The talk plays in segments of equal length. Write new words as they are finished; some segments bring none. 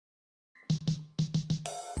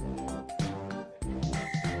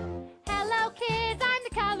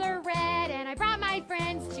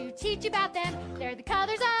to teach you about them. They're the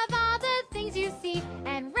colors of all the things you see,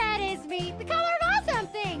 and red is me, the color of awesome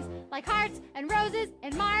things, like hearts and roses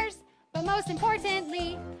and Mars, but most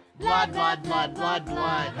importantly, blood, blood, blood, blood,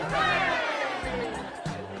 blood.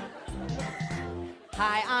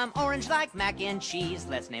 Hi, I'm orange like mac and cheese.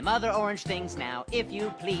 Let's name other orange things now, if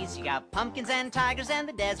you please. You got pumpkins and tigers and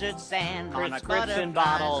the desert sand. On a Cripson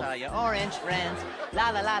bottle. Are your orange friends. La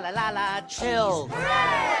la la la la la. Chill.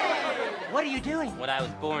 What are you doing? What I was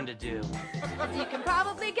born to do. As you can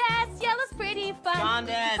probably guess, yellow's pretty fun. John You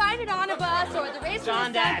Dad. can find it on a bus or the race John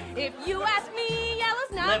from the sun. Dad. If you ask me,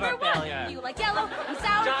 yellow's number Liver one. failure. You like yellow and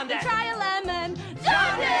sour, John then Dad. try a lemon.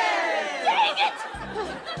 John Dad! Dang it!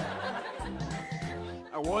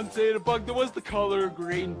 I once ate a bug that was the color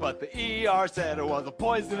green, but the ER said it was a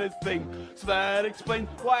poisonous thing. So that explains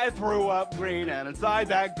why I threw up green, and inside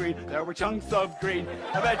that green there were chunks of green.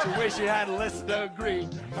 I bet you wish you had listened to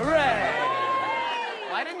green. Hooray!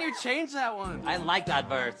 Why didn't you change that one? I like that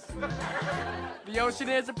verse. The ocean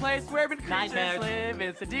is a place where creatures Nightmares. live.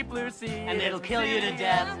 It's a deep blue sea. And it'll kill you to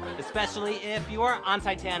death, especially if you are on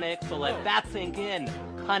Titanic, so let that sink in.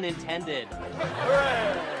 Pun intended.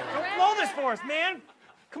 Blow this for us, man!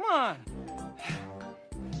 Come on!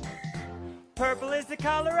 Purple is the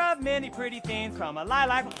color of many pretty things, from a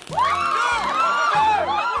lilac.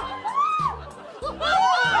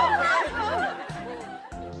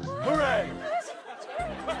 Hooray!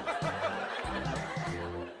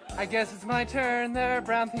 I guess it's my turn. There are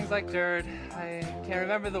brown things like dirt. I can't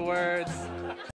remember the words.